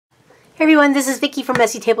Hey everyone, this is Vicki from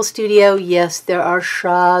Messy Table Studio. Yes, there are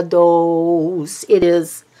shadows. It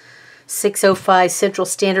is 6:05 Central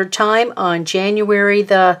Standard Time on January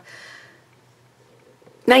the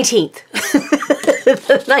 19th.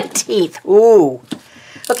 The 19th. Ooh.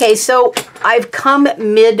 Okay, so I've come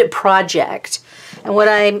mid-project. And what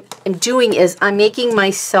I'm doing is I'm making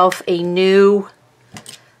myself a new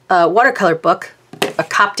watercolor book. A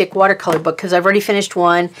Coptic watercolor book because I've already finished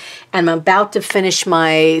one and I'm about to finish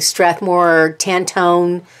my Strathmore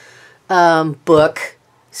Tantone book,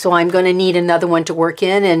 so I'm going to need another one to work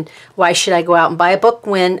in. And why should I go out and buy a book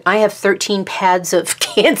when I have 13 pads of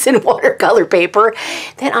Canson watercolor paper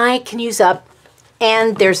that I can use up?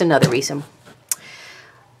 And there's another reason.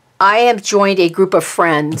 I have joined a group of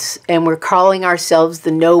friends and we're calling ourselves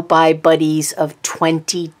the No Buy Buddies of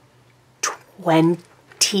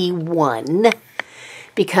 2021.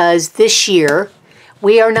 Because this year,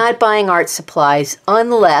 we are not buying art supplies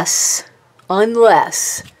unless,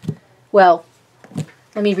 well,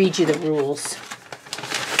 let me read you the rules.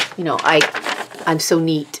 You know, I'm so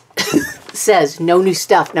neat. It says, no new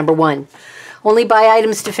stuff, number 1. Only buy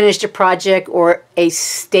items to finish a project or a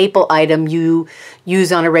staple item you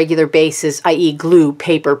use on a regular basis, i.e. glue,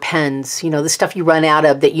 paper, pens, you know, the stuff you run out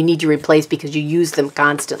of that you need to replace because you use them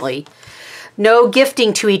constantly. No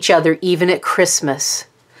gifting to each other, even at Christmas.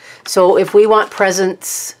 So if we want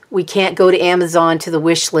presents, we can't go to Amazon to the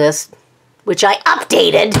wish list, which I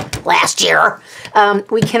updated last year.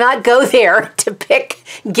 We cannot go there to pick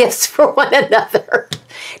gifts for one another.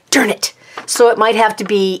 Darn it. So it might have to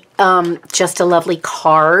be just a lovely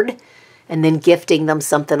card and then gifting them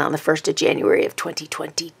something on the 1st of January of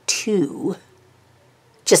 2022.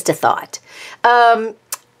 Just a thought.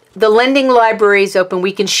 The lending library is open.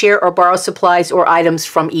 We can share or borrow supplies or items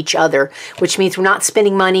from each other, which means we're not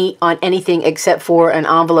spending money on anything except for an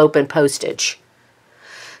envelope and postage.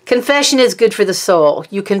 Confession is good for the soul.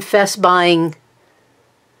 You confess buying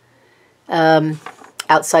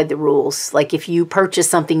outside the rules. Like if you purchase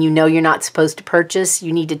something you know you're not supposed to purchase,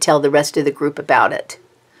 you need to tell the rest of the group about it.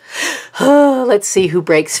 Let's see who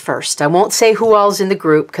breaks first. I won't say who all's in the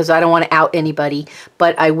group because I don't want to out anybody,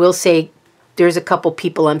 but I will say there's a couple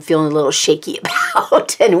people I'm feeling a little shaky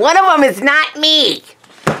about, and one of them is not me.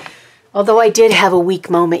 Although I did have a weak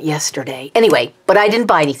moment yesterday. Anyway, but I didn't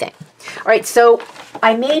buy anything. All right, so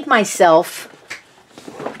I made myself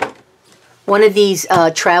one of these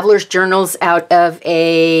traveler's journals out of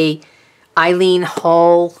a Eileen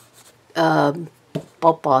Hull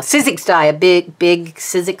Sizzix die, a big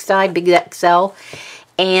Sizzix die, big XL,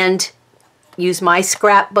 and use my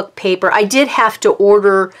scrapbook paper. I did have to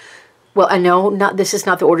order. Well, I know this is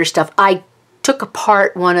not the order stuff. I took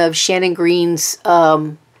apart one of Shannon Green's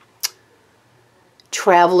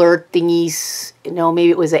traveler thingies. You know,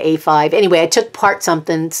 maybe it was an A5. Anyway, I took apart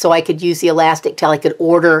something so I could use the elastic till I could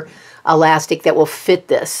order elastic that will fit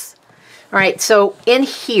this. All right, so in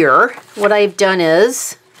here, what I've done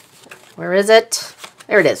is, where is it?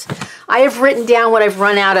 There it is. I have written down what I've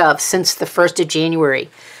run out of since the 1st of January.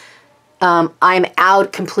 I'm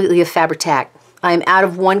out completely of Fabri-Tac. I'm out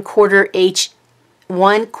of 1/4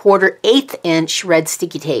 inch red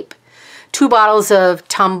sticky tape. 2 bottles of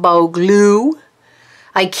Tombow glue.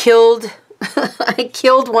 I killed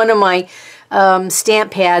one of my stamp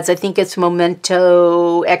pads. I think it's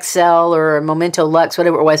Memento XL or Memento Luxe,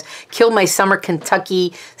 whatever it was. Killed my Summer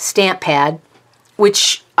Kentucky stamp pad,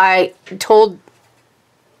 which I told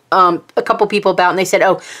a couple people about, and they said,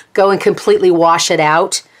 oh, go and completely wash it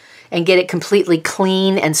out and get it completely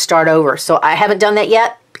clean and start over. So I haven't done that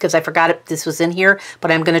yet because I forgot this was in here,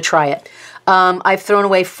 but I'm going to try it. I've thrown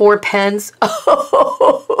away 4 pens.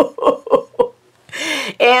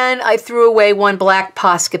 And I threw away 1 black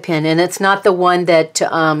Posca pen, and it's not the one that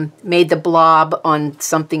made the blob on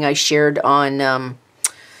something I shared on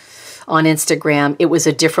Instagram. It was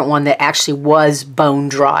a different one that actually was bone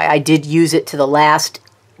dry. I did use it to the last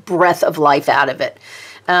breath of life out of it.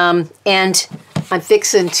 And I'm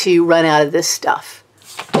fixing to run out of this stuff.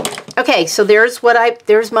 Okay, so there's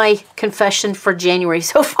my confession for January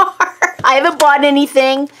so far. I haven't bought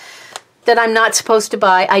anything that I'm not supposed to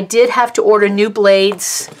buy. I did have to order new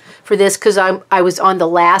blades for this because I was on the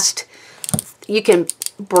last, you can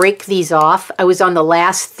break these off. I was on the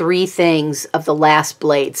last 3 things of the last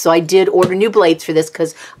blade. So I did order new blades for this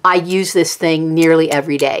because I use this thing nearly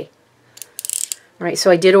every day. All right,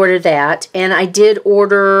 so I did order that. And I did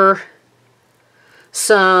order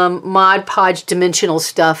some Mod Podge dimensional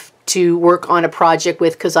stuff to work on a project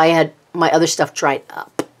with because I had my other stuff dried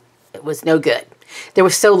up. It was no good. There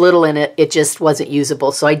was so little in it, it just wasn't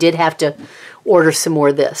usable. So I did have to order some more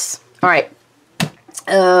of this. All right.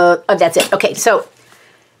 That's it. Okay, so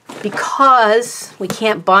because we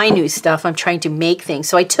can't buy new stuff, I'm trying to make things.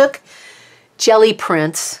 So I took jelly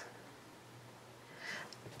prints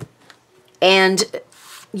and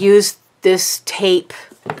used this tape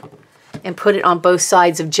and put it on both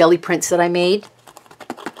sides of jelly prints that I made.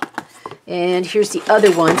 And here's the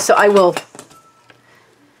other one. So I will,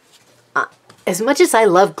 as much as I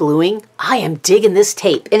love gluing, I am digging this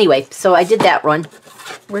tape. Anyway, so I did that one.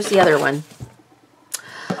 Where's the other one?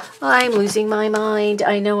 I'm losing my mind.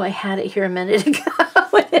 I know I had it here a minute ago.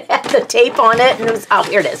 It had the tape on it, and it was, oh,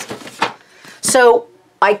 here it is. So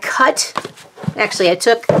I cut, actually I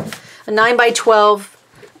took a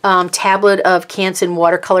 9x12 tablet of Canson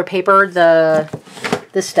watercolor paper,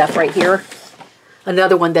 this stuff right here.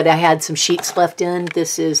 Another one that I had some sheets left in.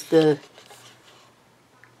 This is the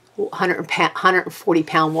 140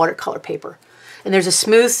 pound watercolor paper. And there's a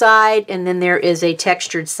smooth side, and then there is a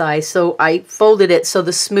textured side. So I folded it so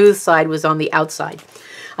the smooth side was on the outside.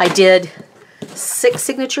 I did 6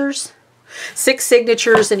 signatures. 6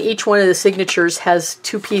 signatures, and each one of the signatures has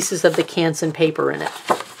 2 pieces of the Canson paper in it.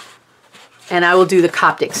 And I will do the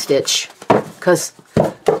Coptic stitch because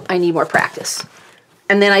I need more practice.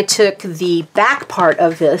 And then I took the back part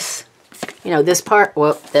of this, you know, this part,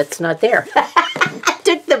 well, that's not there. I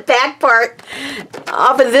took the back part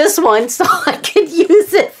off of this one so I could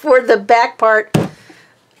use it for the back part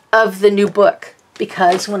of the new book.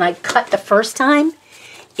 Because when I cut the first time,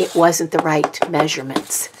 it wasn't the right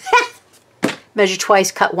measurements. Measure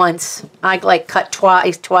twice, cut once. I like cut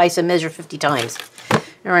twice, and measure 50 times.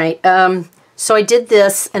 All right. So I did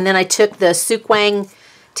this, and then I took the Sukwang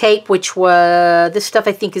tape, which was, this stuff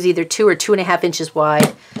I think is either 2 or 2.5 inches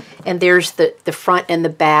wide. And there's the front and the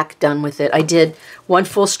back done with it. I did 1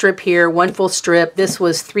 full strip here, 1 full strip. This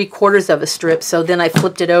was 3/4 of a strip. So then I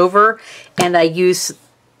flipped it over, and I used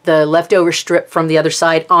the leftover strip from the other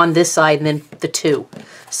side on this side, and then the 2.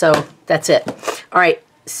 So that's it. All right.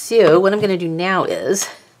 So what I'm going to do now is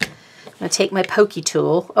I'm going to take my pokey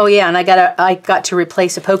tool. Oh yeah, and I got to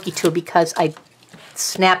replace a pokey tool because I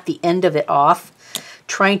snapped the end of it off,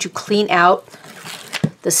 trying to clean out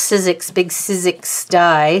the Sizzix, big Sizzix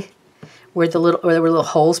die where there were little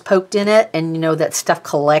holes poked in it, and you know that stuff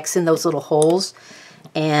collects in those little holes.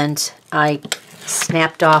 And I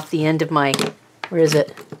snapped off the end of my, where is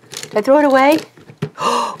it? Did I throw it away?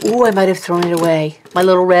 Oh, I might have thrown it away. My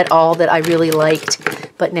little red awl that I really liked,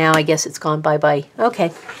 but now I guess it's gone bye-bye.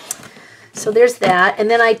 Okay, so there's that. And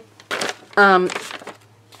then I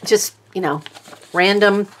just, you know,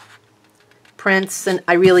 random prints, and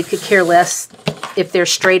I really could care less if they're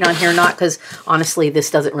straight on here or not, because honestly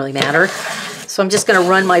this doesn't really matter. So I'm just going to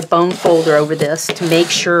run my bone folder over this to make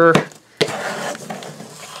sure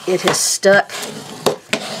it has stuck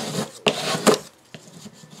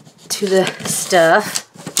to the stuff.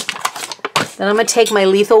 Then I'm going to take my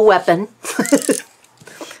lethal weapon and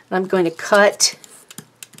I'm going to cut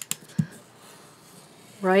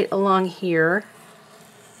right along here.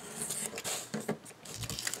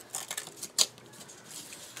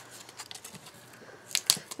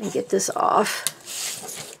 And get this off.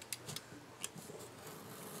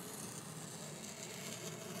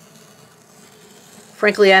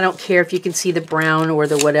 Frankly, I don't care if you can see the brown or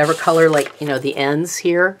the whatever color, like, you know, the ends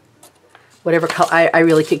here. Whatever color, I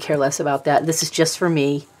really could care less about that. This is just for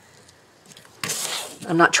me.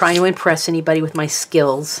 I'm not trying to impress anybody with my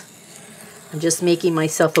skills. I'm just making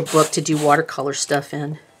myself a book to do watercolor stuff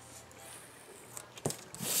in.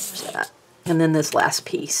 There's that. And then this last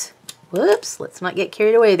piece. Whoops, let's not get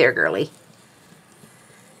carried away there, girly.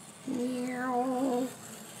 Man,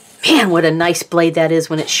 what a nice blade that is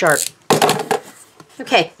when it's sharp.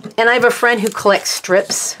 Okay, and I have a friend who collects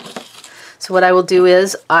strips. So what I will do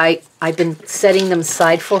is, I've been setting them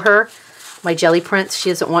aside for her, my jelly prints. She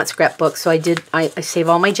doesn't want scrapbooks, so I save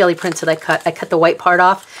all my jelly prints that I cut. I cut the white part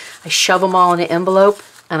off, I shove them all in an envelope,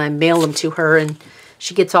 and I mail them to her, and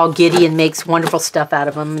she gets all giddy and makes wonderful stuff out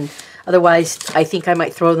of them. And otherwise, I think I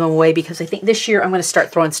might throw them away, because I think this year I'm going to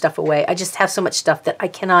start throwing stuff away. I just have so much stuff that I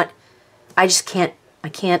can't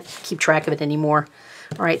keep track of it anymore.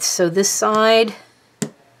 All right, so this side,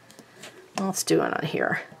 let's do it on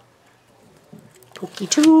here. Pokey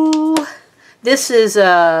tool. This is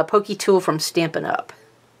a pokey tool from Stampin' Up.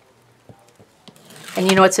 And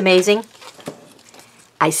you know what's amazing?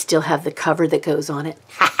 I still have the cover that goes on it.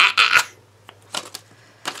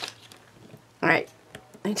 All right,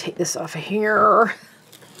 let me take this off of here.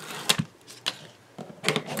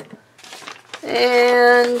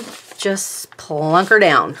 And just plunk her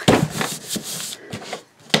down.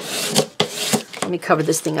 Let me cover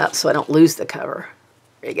this thing up so I don't lose the cover.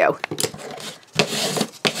 There you go.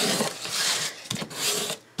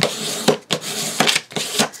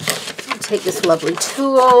 take this lovely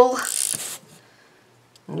tool.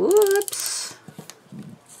 Whoops.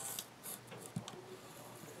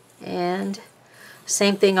 And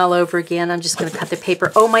same thing all over again. I'm just going to cut the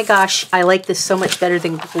paper. Oh my gosh, I like this so much better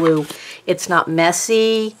than glue. It's not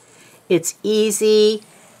messy, it's easy,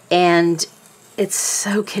 and it's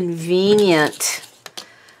so convenient.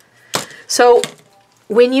 So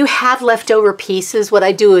when you have leftover pieces, what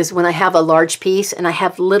I do is when I have a large piece and I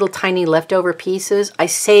have little tiny leftover pieces, I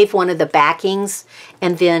save one of the backings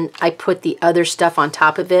and then I put the other stuff on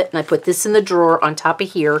top of it, and I put this in the drawer on top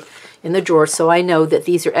of here in the drawer, so I know that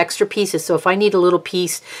these are extra pieces. So if I need a little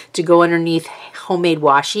piece to go underneath homemade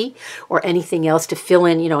washi or anything else to fill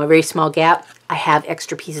in, you know, a very small gap, I have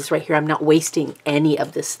extra pieces right here. I'm not wasting any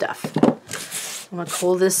of this stuff. I'm going to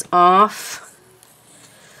pull this off.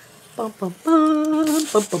 Bum, bum, bum,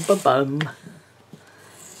 bum, bum, bum, bum.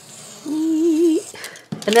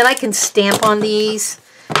 And then I can stamp on these.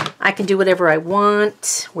 I can do whatever I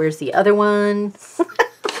want. Where's the other one?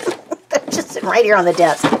 They're just sitting right here on the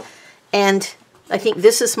desk. And I think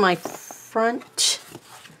this is my front,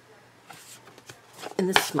 and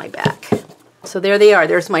this is my back. So there they are.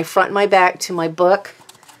 There's my front and my back to my book.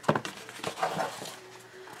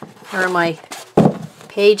 Here are my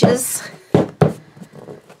pages.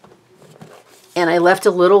 And I left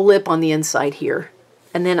a little lip on the inside here.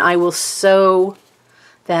 And then I will sew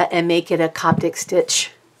that and make it a Coptic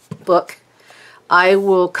stitch book. I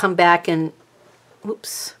will come back and,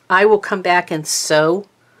 oops, I will come back and sew.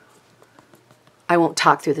 I won't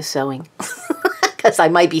talk through the sewing because I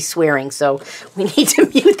might be swearing, so we need to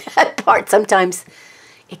mute that part. Sometimes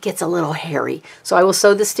it gets a little hairy. So I will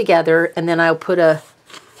sew this together, and then I'll put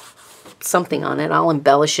something on it. I'll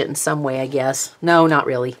embellish it in some way, I guess. No, not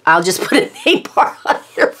really. I'll just put a name bar on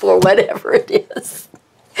here for whatever it is.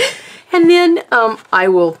 And then I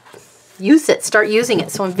will use it, start using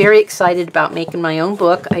it. So I'm very excited about making my own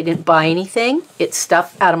book. I didn't buy anything. It's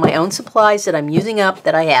stuff out of my own supplies that I'm using up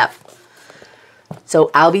that I have.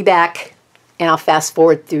 So I'll be back, and I'll fast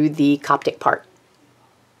forward through the Coptic part.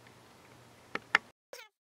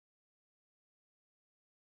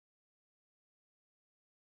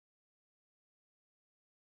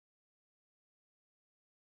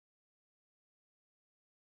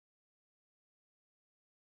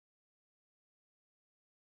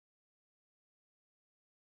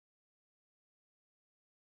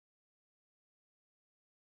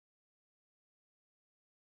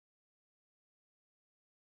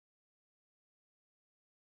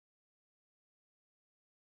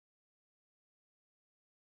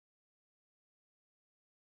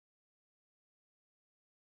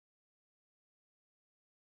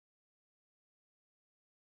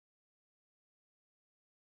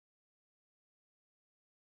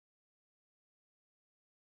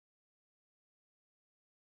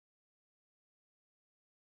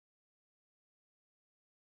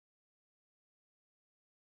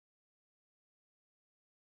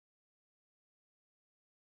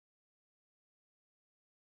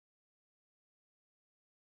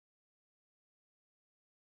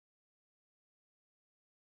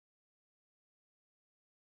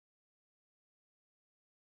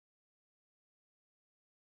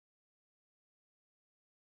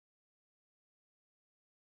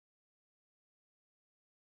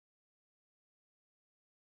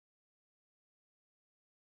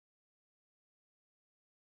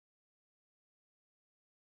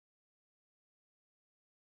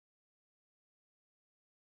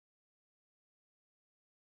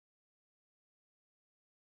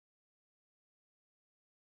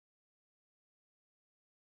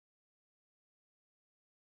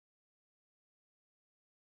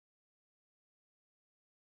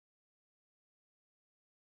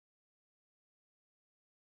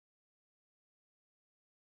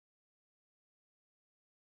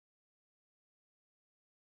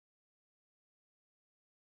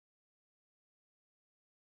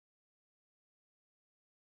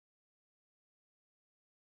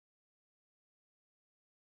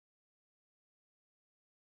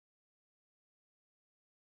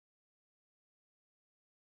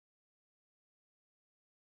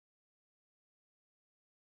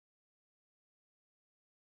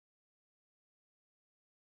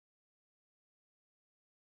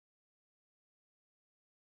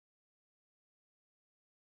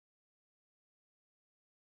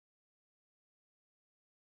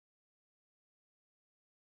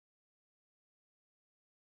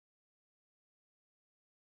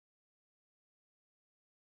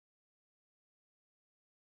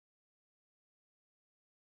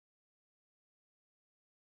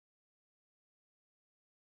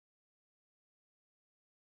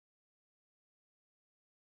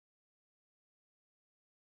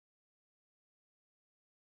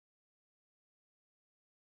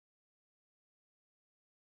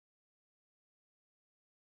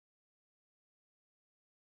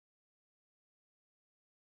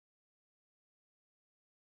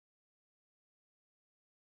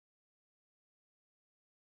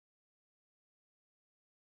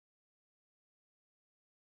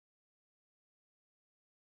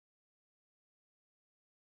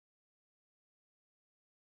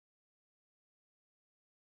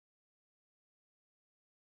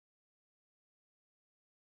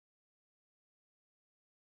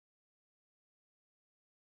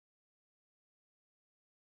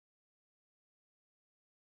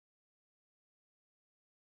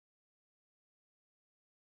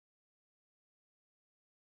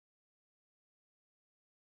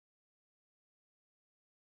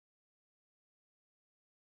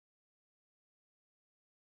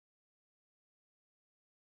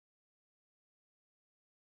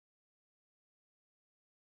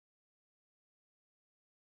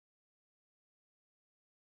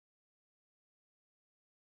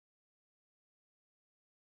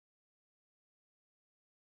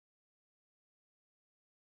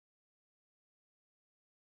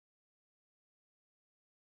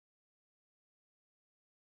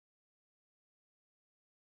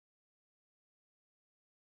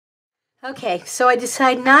 Okay, so I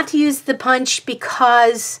decided not to use the punch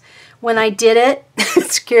because when I did it,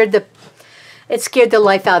 it scared the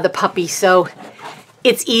life out of the puppy. So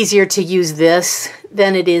it's easier to use this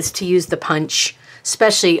than it is to use the punch,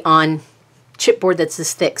 especially on chipboard that's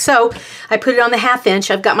this thick. So I put it on the 1/2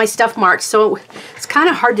 inch. I've got my stuff marked, so it's kind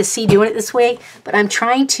of hard to see doing it this way, but I'm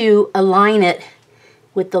trying to align it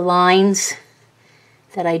with the lines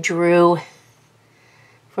that I drew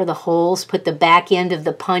for the holes. Put the back end of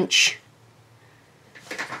the punch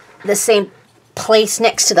the same place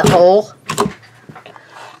next to the hole,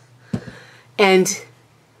 and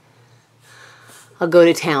I'll go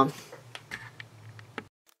to town.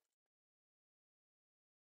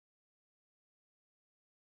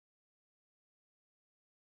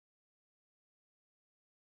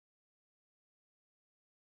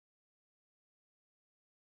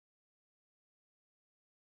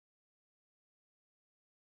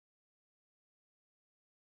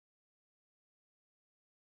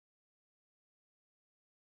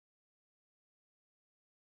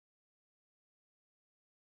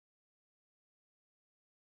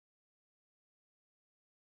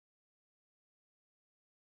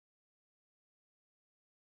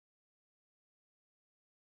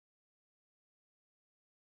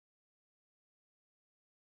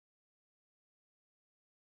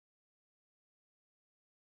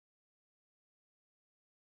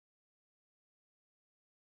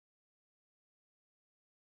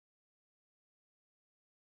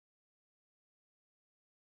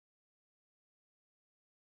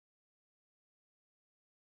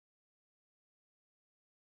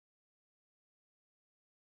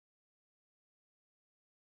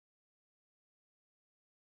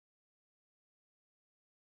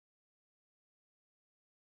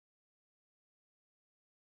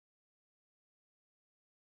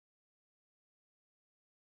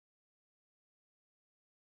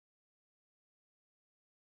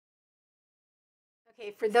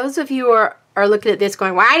 Okay, for those of you who are looking at this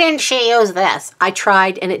going, why didn't she use this? I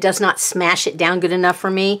tried and it does not smash it down good enough for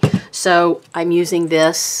me. So I'm using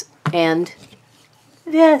this and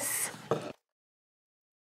this.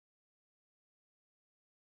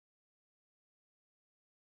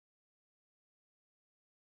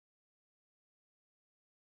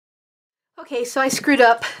 Okay, so I screwed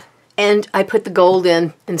up and I put the gold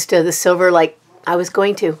in instead of the silver like I was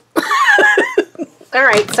going to. All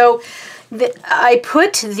right, so I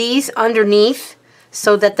put these underneath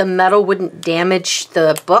so that the metal wouldn't damage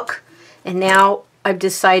the book. And now I've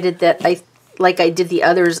decided that like I did the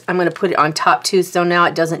others, I'm going to put it on top too, so now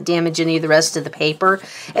it doesn't damage any of the rest of the paper.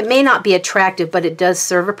 It may not be attractive, but it does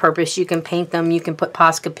serve a purpose. You can paint them, you can put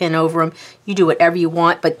Posca pin over them, you do whatever you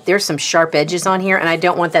want, but there's some sharp edges on here, and I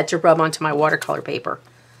don't want that to rub onto my watercolor paper.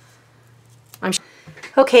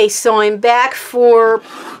 Okay, so I'm back for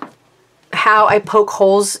how I poke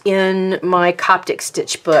holes in my Coptic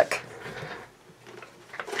stitch book.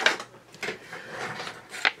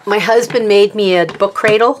 My husband made me a book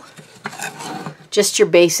cradle. Just your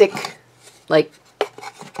basic, like,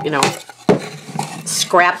 you know,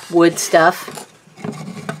 scrap wood stuff.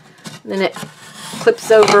 And then it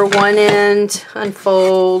clips over one end,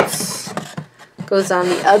 unfolds, goes on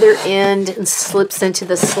the other end and slips into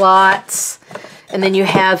the slots. And then you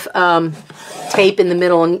have tape in the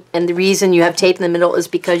middle, and the reason you have tape in the middle is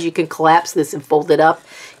because you can collapse this and fold it up,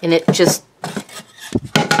 and it just,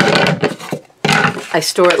 I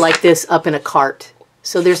store it like this up in a cart.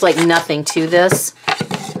 So there's like nothing to this.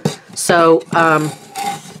 So I'm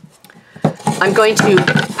going to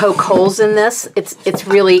poke holes in this. It's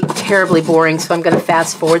really terribly boring, so I'm going to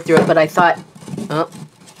fast forward through it, but I thought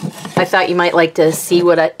you might like to see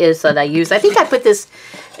what it is that I use. I think I put this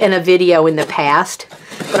in a video in the past,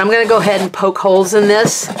 but I'm going to go ahead and poke holes in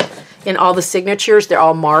this, in all the signatures. They're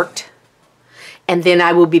all marked. And then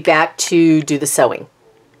I will be back to do the sewing.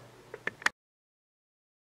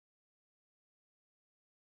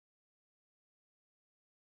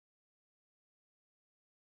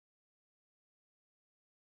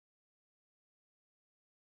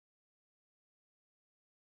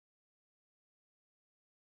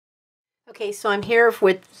 Okay, so I'm here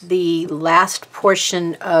with the last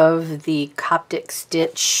portion of the Coptic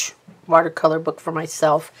Stitch watercolor book for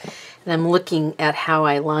myself, and I'm looking at how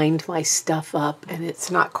I lined my stuff up, and it's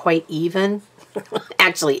not quite even.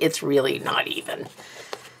 Actually, it's really not even.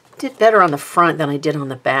 Did better on the front than I did on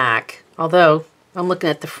the back, although I'm looking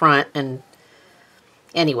at the front, and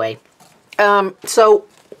anyway. So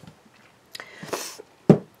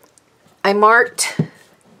I marked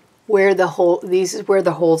where the hole, these is where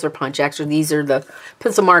the holes are punched. Actually, these are the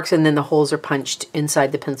pencil marks, and then the holes are punched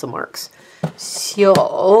inside the pencil marks.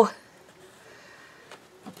 So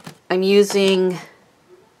I'm using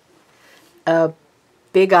a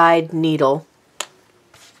big-eyed needle,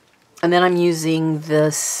 and then I'm using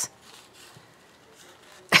this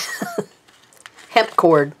hemp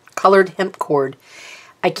cord, colored hemp cord.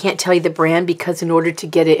 I can't tell you the brand because in order to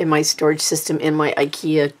get it in my storage system in my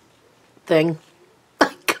IKEA thing,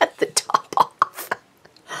 I cut the top off.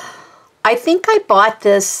 I think I bought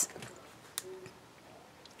this,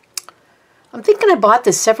 I'm thinking I bought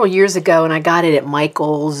this several years ago and I got it at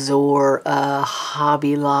Michael's or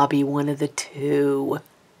Hobby Lobby, one of the two.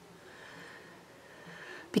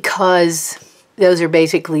 Because those are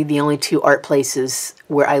basically the only two art places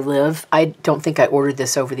where I live. I don't think I ordered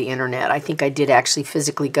this over the internet. I think I did actually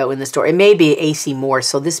physically go in the store. It may be AC Moore,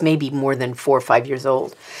 so this may be more than 4 or 5 years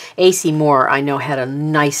old. AC Moore, I know, had a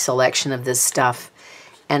nice selection of this stuff,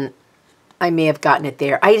 and I may have gotten it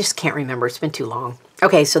there. I just can't remember. It's been too long.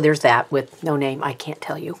 Okay, so there's that with no name. I can't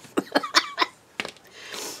tell you.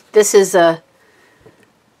 This is a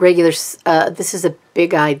regular, this is a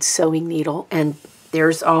big-eyed sewing needle, and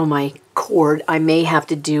there's all my cord. I may have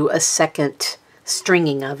to do a second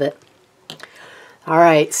stringing of it. All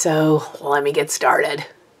right, so let me get started.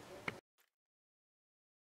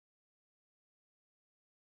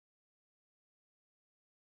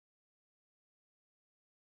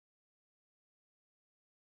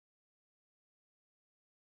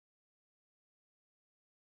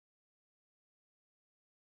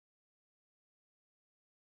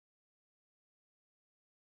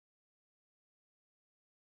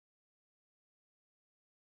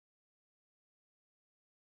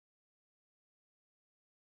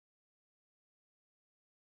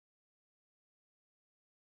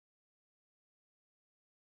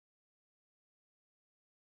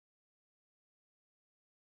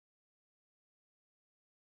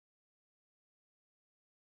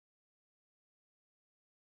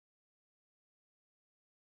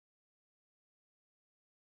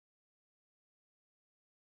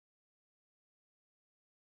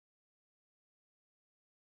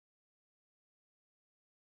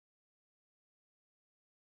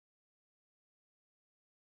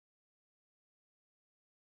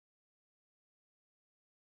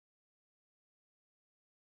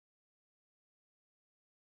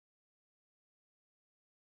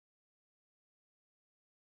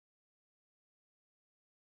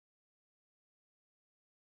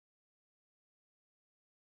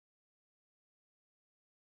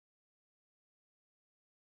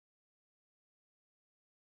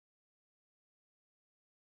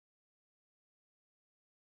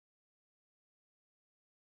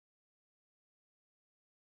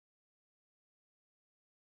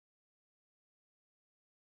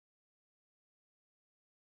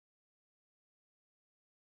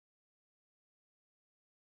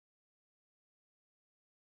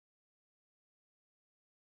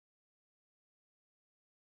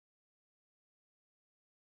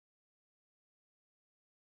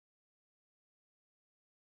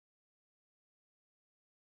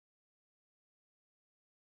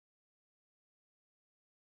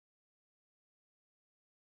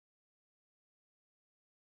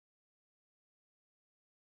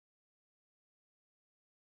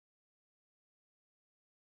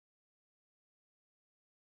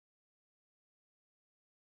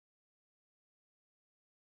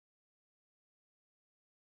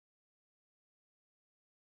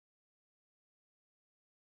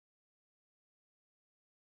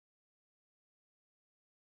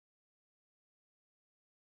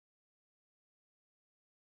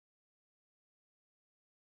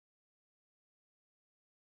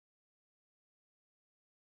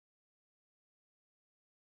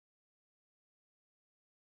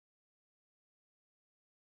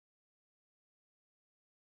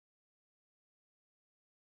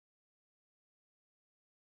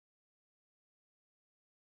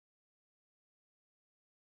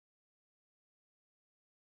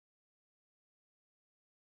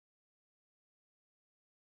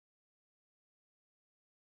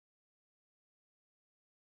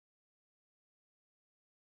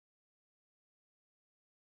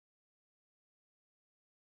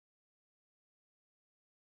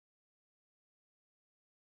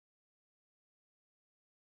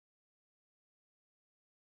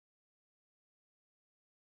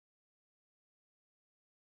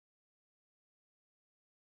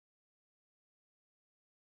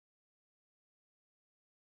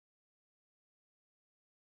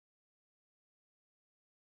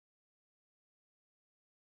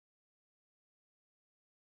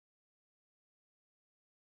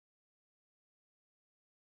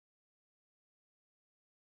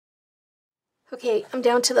 Okay, I'm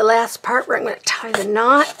down to the last part where I'm going to tie the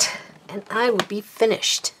knot, and I will be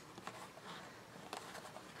finished.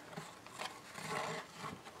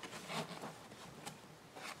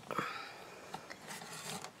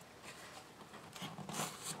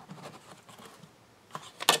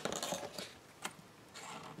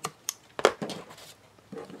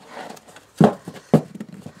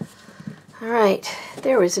 All right,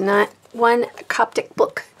 there was not one Coptic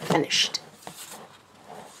book finished.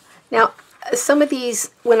 Now, some of these,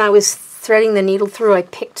 when I was threading the needle through, I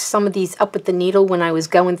picked some of these up with the needle when I was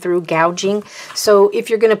going through gouging. So if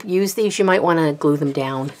you're going to use these, you might want to glue them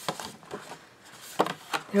down.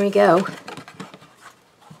 There we go.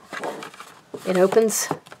 It opens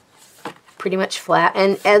pretty much flat,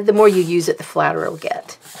 and the more you use it, the flatter it'll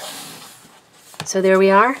get. So there we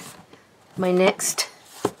are, my next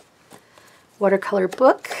watercolor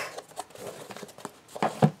book.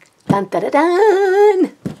 Dun, dun, dun,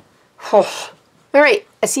 dun. Oh. All right,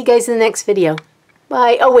 I'll see you guys in the next video.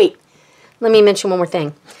 Bye. Oh, wait, let me mention one more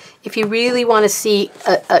thing. If you really want to see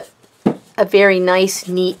a very nice,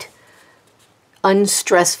 neat,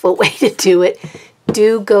 unstressful way to do it,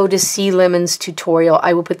 do go to C. Lemon's tutorial.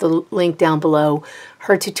 I will put the link down below.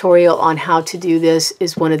 Her tutorial on how to do this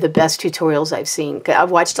is one of the best tutorials I've seen.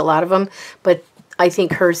 I've watched a lot of them, but I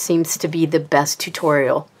think hers seems to be the best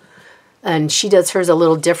tutorial. And she does hers a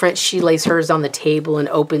little different. She lays hers on the table and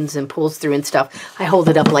opens and pulls through and stuff. I hold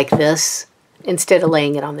it up like this instead of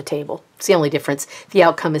laying it on the table. It's the only difference. The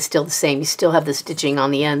outcome is still the same. You still have the stitching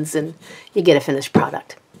on the ends and you get a finished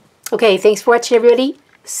product. Okay, thanks for watching, everybody.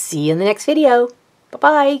 See you in the next video.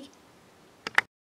 Bye-bye.